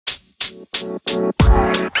What's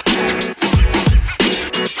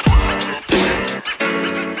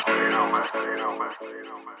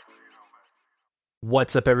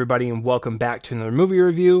up, everybody, and welcome back to another movie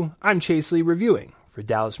review. I'm Chase Lee, reviewing for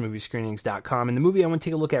DallasMovieScreenings.com, and the movie I want to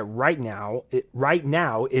take a look at right now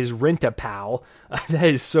is Rent-A-Pal. That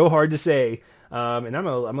is so hard to say, and I'm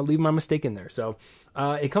gonna leave my mistake in there. So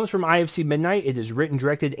it comes from IFC Midnight. It is written,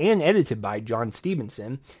 directed, and edited by John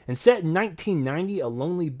Stevenson, and set in 1990. A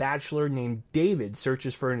lonely bachelor named David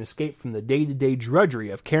searches for an escape from the day-to-day drudgery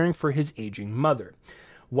of caring for his aging mother.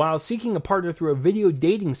 While seeking a partner through a video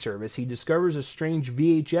dating service, he discovers a strange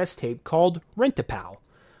VHS tape called Rent-A-Pal.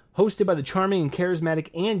 Hosted by the charming and charismatic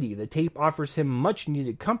Andy, the tape offers him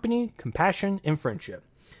much-needed company, compassion, and friendship.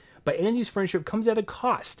 But Andy's friendship comes at a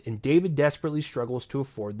cost, and David desperately struggles to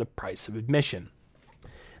afford the price of admission.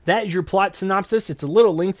 That is your plot synopsis. It's a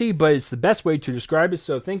little lengthy, but it's the best way to describe it,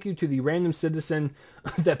 so thank you to the random citizen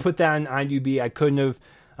that put that on IMDb. I couldn't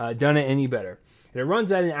have done it any better. And it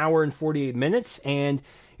runs at an hour and 48 minutes, and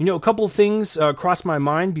a couple of things crossed my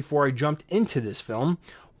mind before I jumped into this film.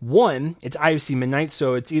 One, it's IFC Midnight,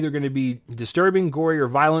 so it's either going to be disturbing, gory, or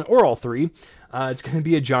violent, or all three. It's going to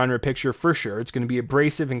be a genre picture for sure. It's going to be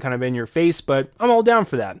abrasive and kind of in your face, but I'm all down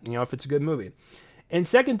for that, if it's a good movie. And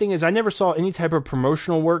second thing is, I never saw any type of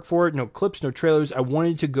promotional work for it, no clips, no trailers. I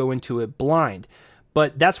wanted to go into it blind.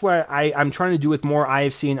 But that's what I'm trying to do with more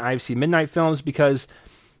IFC and IFC Midnight films, because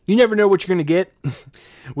you never know what you're going to get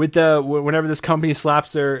with whenever this company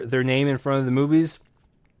slaps their name in front of the movies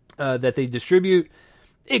that they distribute.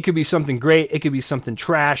 It could be something great. It could be something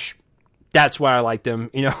trash. That's why I like them.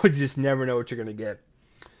 You just never know what you're going to get.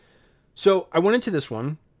 So I went into this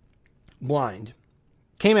one blind,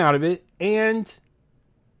 came out of it, and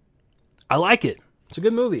I like it. It's a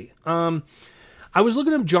good movie. I was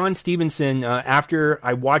looking up John Stevenson after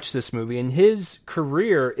I watched this movie, and his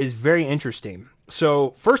career is very interesting.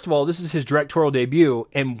 So, first of all, this is his directorial debut,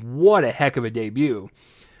 and what a heck of a debut.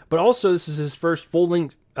 But also, this is his first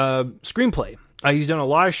full-length screenplay. He's done a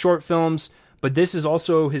lot of short films, but this is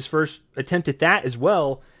also his first attempt at that as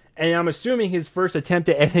well. And I'm assuming his first attempt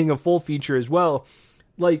at editing a full feature as well.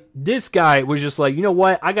 Like, this guy was just like, you know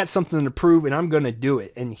what? I got something to prove, and I'm going to do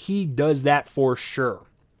it. And he does that for sure.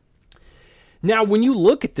 Now, when you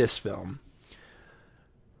look at this film,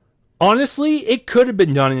 honestly, it could have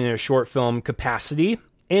been done in a short film capacity,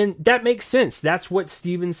 and that makes sense. That's what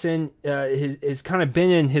Stevenson has kind of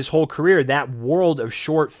been in his whole career, that world of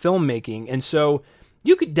short filmmaking. And so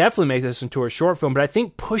you could definitely make this into a short film, but I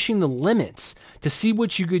think pushing the limits to see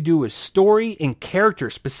what you could do with story and character,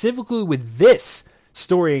 specifically with this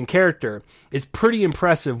story and character, is pretty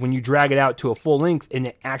impressive when you drag it out to a full length and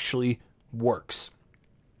it actually works.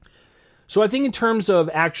 So I think in terms of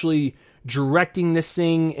actually directing this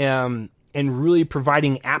thing and really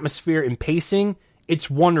providing atmosphere and pacing, it's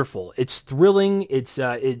wonderful. It's thrilling. It's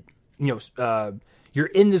you're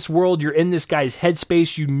in this world. You're in this guy's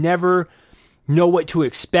headspace. You never know what to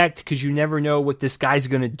expect because you never know what this guy's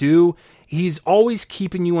going to do. He's always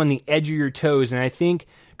keeping you on the edge of your toes, and I think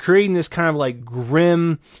creating this kind of like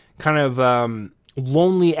grim, kind of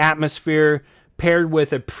lonely atmosphere paired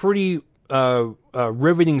with a pretty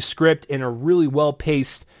riveting script and a really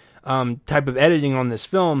well-paced type of editing on this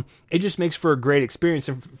film, it just makes for a great experience.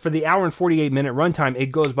 And for the hour and 48 minute runtime,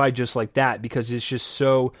 it goes by just like that because it's just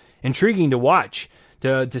so intriguing to watch,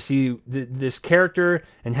 to see this character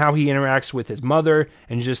and how he interacts with his mother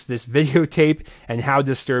and just this videotape and how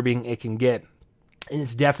disturbing it can get. And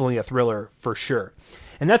it's definitely a thriller for sure.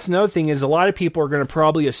 And that's another thing, is a lot of people are going to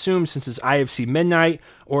probably assume, since it's IFC Midnight,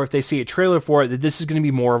 or if they see a trailer for it, that this is going to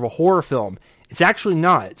be more of a horror film. It's actually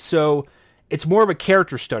not. So it's more of a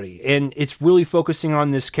character study, and it's really focusing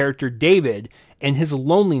on this character, David, and his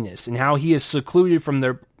loneliness, and how he is secluded from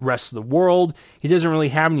the rest of the world. He doesn't really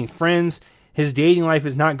have any friends. His dating life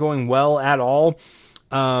is not going well at all.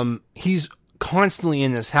 He's constantly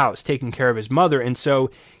in this house taking care of his mother, and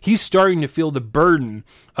so he's starting to feel the burden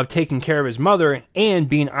of taking care of his mother and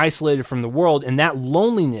being isolated from the world, and that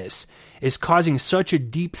loneliness is causing such a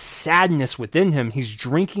deep sadness within him. He's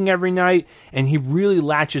drinking every night, and he really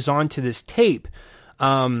latches on to this tape,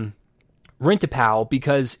 Rent-A-Pal,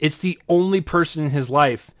 because it's the only person in his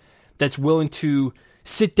life that's willing to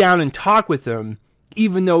sit down and talk with him,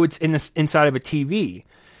 even though it's inside of a TV.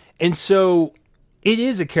 And so it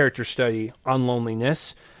is a character study on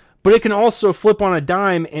loneliness, but it can also flip on a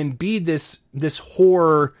dime and be this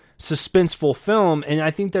horror, suspenseful film. And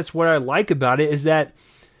I think that's what I like about it, is that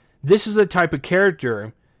this is a type of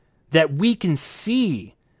character that we can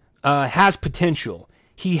see has potential.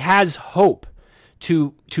 He has hope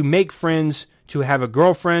to make friends, to have a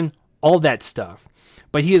girlfriend, all that stuff.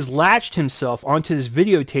 but he has latched himself onto this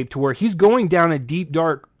videotape to where he's going down a deep,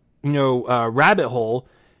 dark, rabbit hole,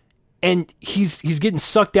 and he's getting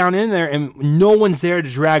sucked down in there, and no one's there to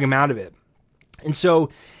drag him out of it. And so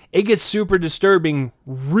it gets super disturbing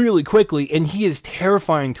really quickly, and he is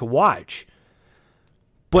terrifying to watch.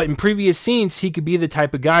 But in previous scenes, he could be the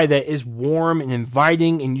type of guy that is warm and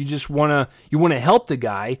inviting, and you just want to help the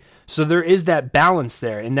guy. So there is that balance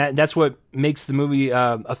there, and that's what makes the movie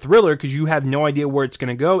a thriller, because you have no idea where it's going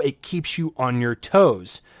to go. It keeps you on your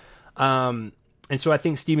toes. And so I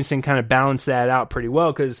think Stevenson kind of balanced that out pretty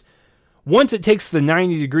well, because once it takes the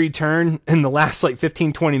 90-degree turn in the last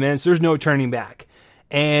 15, 20 minutes, there's no turning back.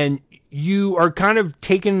 And you are kind of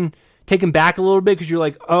taken back a little bit, because you're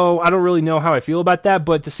like, oh, I don't really know how I feel about that.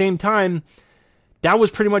 But at the same time, that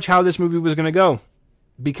was pretty much how this movie was going to go,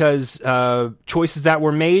 because choices that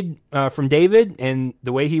were made from David and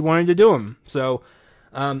the way he wanted to do them. So,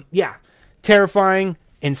 terrifying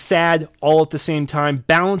and sad all at the same time.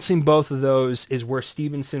 Balancing both of those is where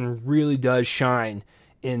Stevenson really does shine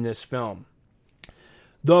in this film.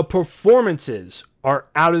 The performances are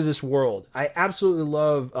out of this world. I absolutely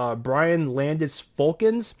love Brian Landis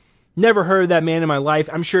Folkens. Never heard of that man in my life.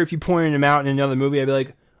 I'm sure if you pointed him out in another movie, I'd be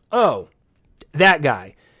like, oh, that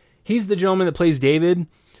guy. He's the gentleman that plays David.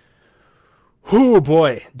 Oh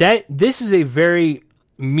boy, this is a very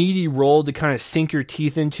meaty role to kind of sink your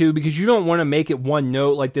teeth into, because you don't want to make it one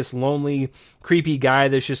note, like this lonely, creepy guy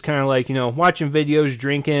that's just kind of watching videos,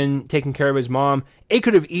 drinking, taking care of his mom. It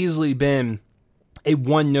could have easily been a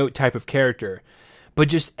one note type of character. But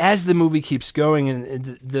just as the movie keeps going,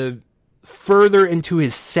 and the further into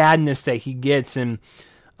his sadness that he gets, and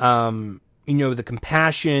the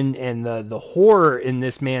compassion and the horror in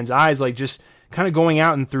this man's eyes, just kind of going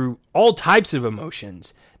out and through all types of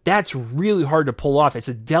emotions, that's really hard to pull off. It's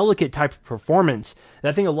a delicate type of performance that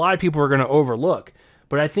I think a lot of people are going to overlook.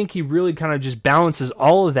 But I think he really kind of just balances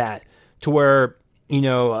all of that to where,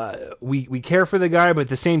 we care for the guy, but at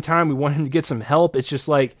the same time, we want him to get some help. It's just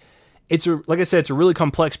like I said, it's a really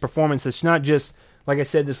complex performance. It's not just, like I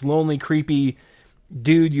said, this lonely, creepy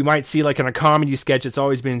dude you might see in a comedy sketch. It's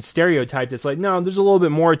always been stereotyped. It's no, there's a little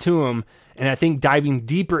bit more to him. And I think diving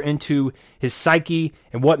deeper into his psyche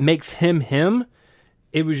and what makes him him,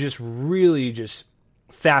 it was just really just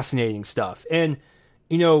fascinating stuff. And,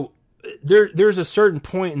 there's a certain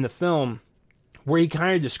point in the film where he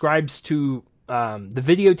kind of describes to the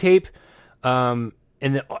videotape,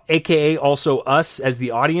 and AKA also us as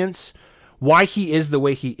the audience, why he is the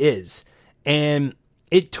way he is. And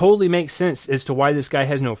it totally makes sense as to why this guy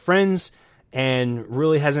has no friends and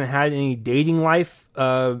really hasn't had any dating life.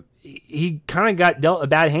 He kind of got dealt a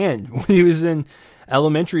bad hand when he was in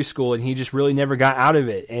elementary school, and he just really never got out of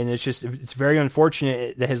it. And it's very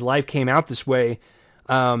unfortunate that his life came out this way.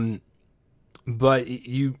 But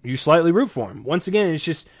you slightly root for him. Once again, it's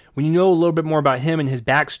just when you know a little bit more about him and his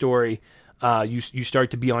backstory, you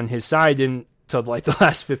start to be on his side until the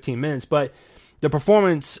last 15 minutes. But the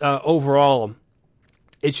performance overall,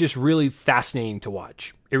 it's just really fascinating to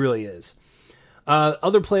watch. It really is.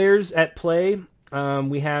 Other players at play,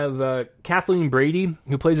 we have Kathleen Brady,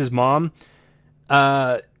 who plays his mom.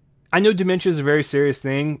 I know dementia is a very serious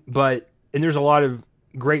thing, and there's a lot of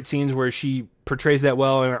great scenes where she portrays that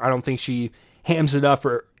well, and I don't think she hams it up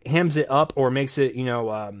or makes it,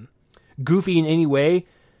 goofy in any way.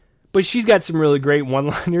 But she's got some really great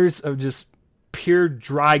one-liners of just pure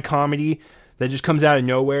dry comedy that just comes out of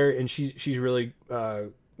nowhere, and she's really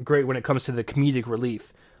great when it comes to the comedic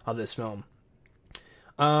relief of this film.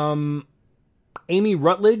 Amy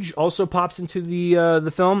Rutledge also pops into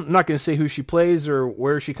the film. I'm not going to say who she plays or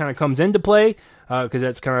where she kind of comes into play, because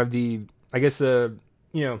that's kind of the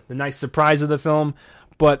nice surprise of the film.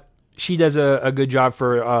 But she does a good job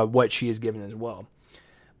for what she is given as well.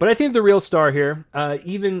 But I think the real star here,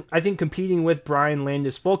 even I think competing with Brian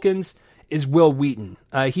Landis Folkens, is Wil Wheaton.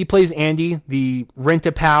 He plays Andy, the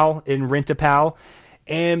Rent-A-Pal in Rent-A-Pal.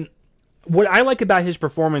 And what I like about his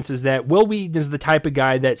performance is that Wil Wheaton is the type of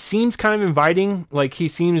guy that seems kind of inviting. He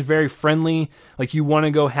seems very friendly. You want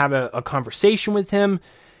to go have a conversation with him.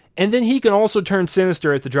 And then he can also turn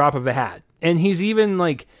sinister at the drop of a hat. And he's even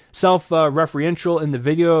self-referential in the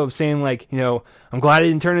video of saying I'm glad I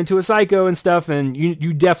didn't turn into a psycho and stuff. And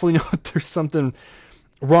you definitely know there's something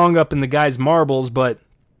wrong up in the guy's marbles, but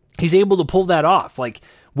he's able to pull that off.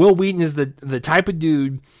 Wil Wheaton is the type of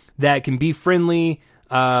dude that can be friendly.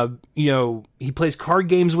 He plays card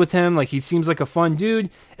games with him. He seems like a fun dude.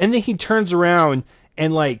 And then he turns around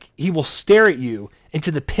and he will stare at you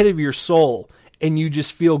into the pit of your soul, and you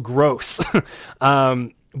just feel gross.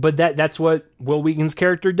 But that's what Wil Wheaton's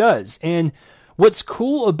character does. And what's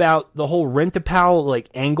cool about the whole Rent-A-Pal like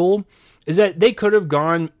angle is that they could have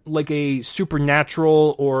gone like a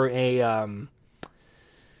Supernatural or a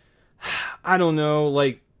I don't know,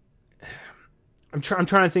 like I'm trying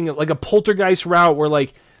to think of like a Poltergeist route where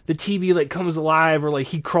like the TV like comes alive, or like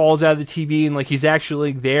he crawls out of the TV and like he's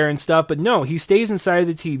actually there and stuff. But no, he stays inside of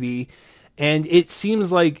the TV, and it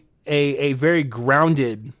seems like a very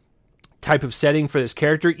grounded type of setting for this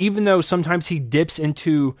character, even though sometimes he dips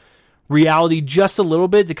into reality just a little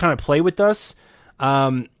bit to kind of play with us.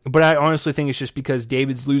 But I honestly think it's just because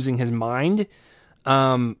David's losing his mind.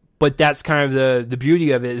 But that's kind of the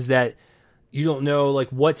beauty of it, is that you don't know like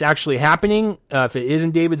what's actually happening, if it is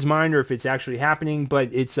in David's mind or if it's actually happening. But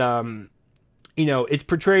it's it's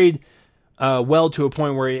portrayed well to a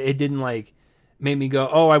point where it didn't like make me go,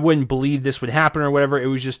 oh, I wouldn't believe this would happen or whatever. It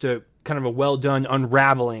was just a kind of a well done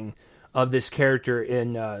unraveling of this character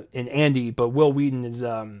in Andy. But Will Wheaton is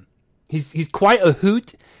he's quite a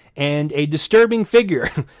hoot and a disturbing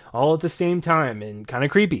figure all at the same time, and kind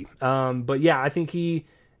of creepy. But yeah, I think he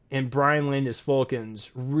and Brian Landis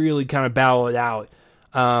Fulkins really kind of battle it out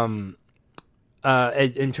in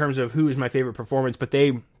terms of who is my favorite performance. But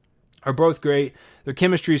they are both great. Their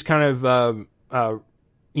chemistry is kind of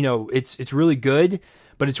it's really good,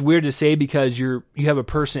 but it's weird to say because you have a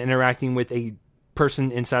person interacting with a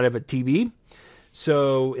person inside of a TV.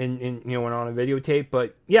 So, and on a videotape.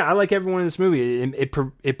 But yeah, I like everyone in this movie.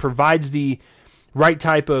 It provides the right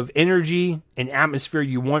type of energy and atmosphere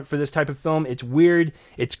you want for this type of film. It's weird,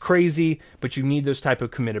 it's crazy, but you need those type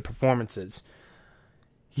of committed performances.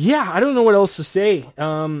 Yeah, I don't know what else to say.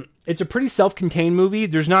 It's a pretty self-contained movie.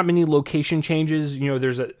 There's not many location changes.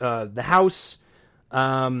 There's the house,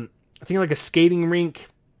 I think like a skating rink.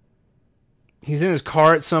 He's in his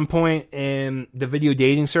car at some point, and the video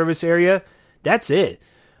dating service area. That's it.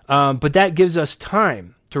 But that gives us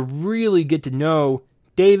time to really get to know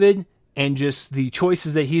David and just the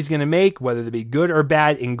choices that he's going to make, whether they be good or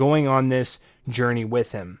bad, in going on this journey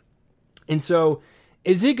with him. And so,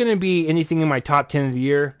 is it going to be anything in my top 10 of the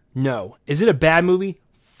year? No. Is it a bad movie?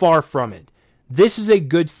 Far from it. This is a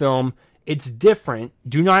good film. It's different.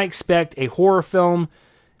 Do not expect a horror film.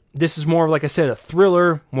 This is more of, like I said, a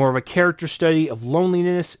thriller, more of a character study of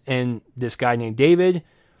loneliness and this guy named David.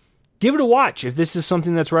 Give it a watch if this is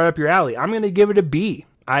something that's right up your alley. I'm going to give it a B.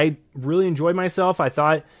 I really enjoyed myself. I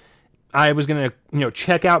thought I was going to,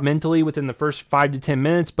 check out mentally within the first 5 to 10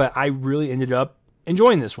 minutes, but I really ended up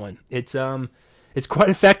enjoying this one. It's quite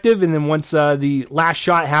effective, and then once the last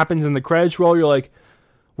shot happens and the credits roll, you're like,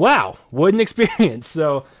 wow, what an experience.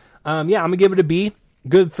 So, I'm going to give it a B.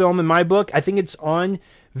 Good film in my book. I think it's on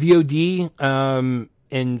VOD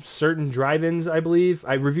in certain drive-ins, I believe.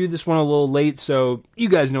 I reviewed this one a little late, so you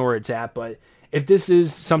guys know where it's at, but if this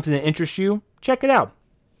is something that interests you, check it out.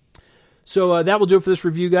 So that will do it for this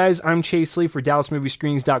review, guys. I'm Chase Lee for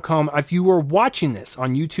DallasMovieScreenings.com. If you are watching this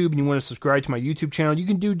on YouTube and you want to subscribe to my YouTube channel, you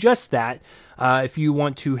can do just that. If you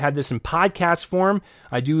want to have this in podcast form,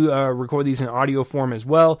 I do record these in audio form as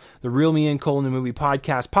well. The Real Me and Cole the Movie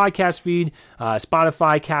podcast feed,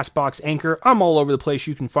 Spotify, CastBox, Anchor. I'm all over the place.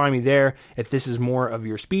 You can find me there if this is more of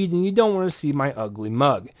your speed and you don't want to see my ugly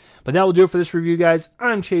mug. But that will do it for this review, guys.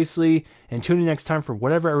 I'm Chase Lee, and tune in next time for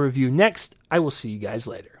whatever I review next. I will see you guys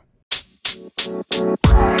later. You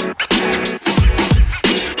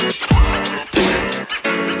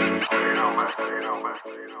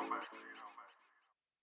know, man.